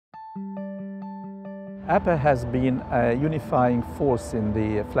AAPA has been a unifying force in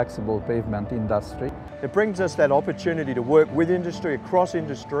the flexible pavement industry. It brings us that opportunity to work with industry, across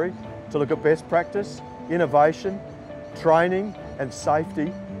industry, to look at best practice, innovation, training and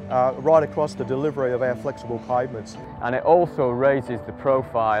safety right across the delivery of our flexible pavements. And it also raises the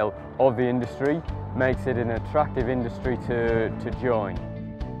profile of the industry, makes it an attractive industry to join.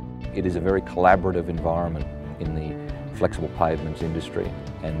 It is a very collaborative environment in the flexible pavements industry,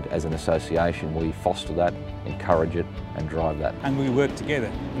 and as an association we foster that, encourage it and drive that. And we work together,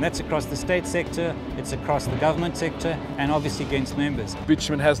 and that's across the state sector, it's across the government sector and obviously against members.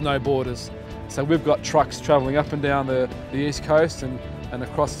 Bitumen has no borders, so we've got trucks travelling up and down the east coast and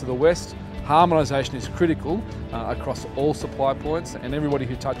across to the west. Harmonisation is critical across all supply points, and everybody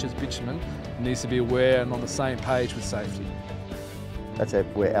who touches bitumen needs to be aware and on the same page with safety. That's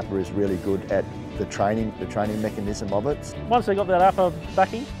where AAPA is really good at the training mechanism of it. Once they got that AAPA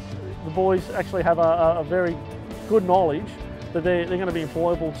backing, the boys actually have a very good knowledge that they're going to be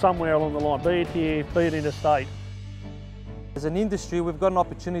employable somewhere along the line, be it here, be it interstate. As an industry, we've got an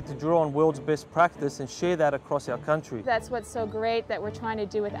opportunity to draw on world's best practice and share that across our country. That's what's so great that we're trying to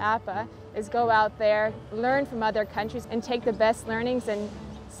do with AAPA, is go out there, learn from other countries and take the best learnings and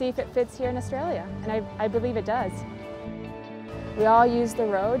see if it fits here in Australia. And I believe it does. We all use the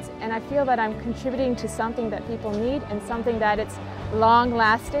roads, and I feel that I'm contributing to something that people need and something that it's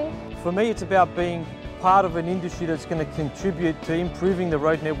long-lasting. For me, it's about being part of an industry that's going to contribute to improving the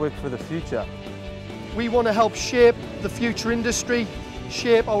road network for the future. We want to help shape the future industry,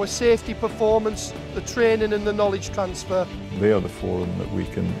 shape our safety performance, the training and the knowledge transfer. They are the forum that we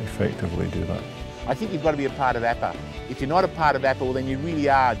can effectively do that. I think you've got to be a part of AAPA. If you're not a part of AAPA, well then you really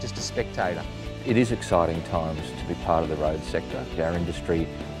are just a spectator. It is exciting times to be part of the road sector. Our industry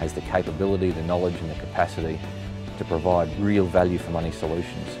has the capability, the knowledge and the capacity to provide real value for money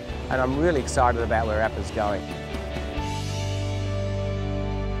solutions. And I'm really excited about where AAPA's going.